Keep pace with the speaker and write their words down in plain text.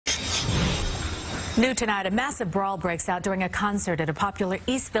New tonight, a massive brawl breaks out during a concert at a popular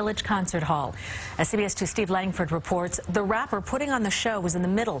East Village concert hall. As CBS 2's Steve Langford reports, the rapper putting on the show was in the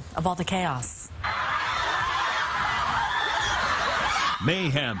middle of all the chaos.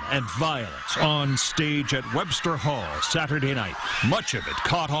 Mayhem and violence on stage at Webster Hall Saturday night. Much of it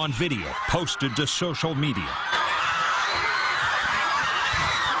caught on video, posted to social media.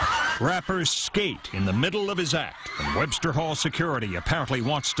 Rappers skate in the middle of his act, and Webster Hall security apparently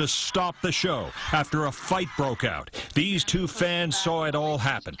wants to stop the show after a fight broke out. These two fans saw it all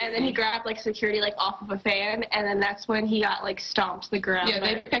happen. And then he grabbed security off of a fan, and then that's when he got stomped to the ground. Yeah,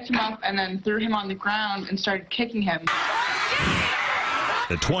 they picked him up and then threw him on the ground and started kicking him.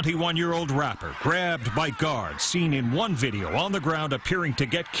 The 21-year-old rapper grabbed by guards, seen in one video on the ground appearing to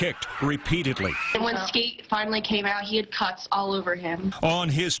get kicked repeatedly. And when Skate finally came out, he had cuts all over him. On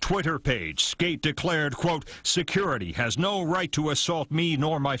his Twitter page, Skate declared, quote, "Security has no right to assault me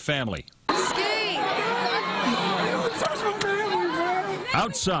nor my family."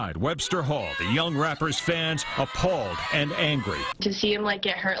 Outside Webster Hall, the young rapper's fans appalled and angry. To see him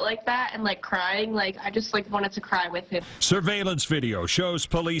get hurt like that and crying, I just wanted to cry with him. Surveillance video shows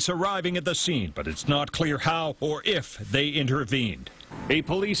police arriving at the scene, but it's not clear how or if they intervened. A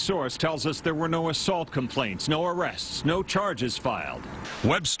police source tells us there were no assault complaints, no arrests, no charges filed.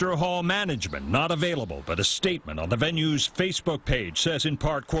 Webster Hall management not available, but a statement on the venue's Facebook page says in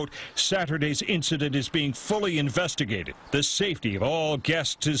part, quote, "Saturday's incident is being fully investigated. The safety of all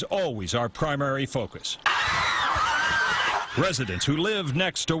guests is always our primary focus." Residents who live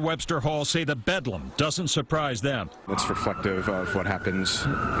next to Webster Hall say the bedlam doesn't surprise them. It's reflective of what happens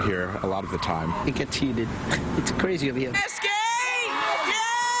here a lot of the time. It gets heated. It's crazy over here.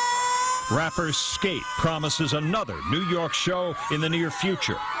 Rapper Skate promises another New York show in the near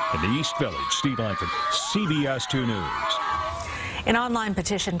future. In the East Village, Steve Langford, CBS 2 News. An online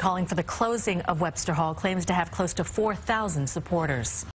petition calling for the closing of Webster Hall claims to have close to 4,000 supporters.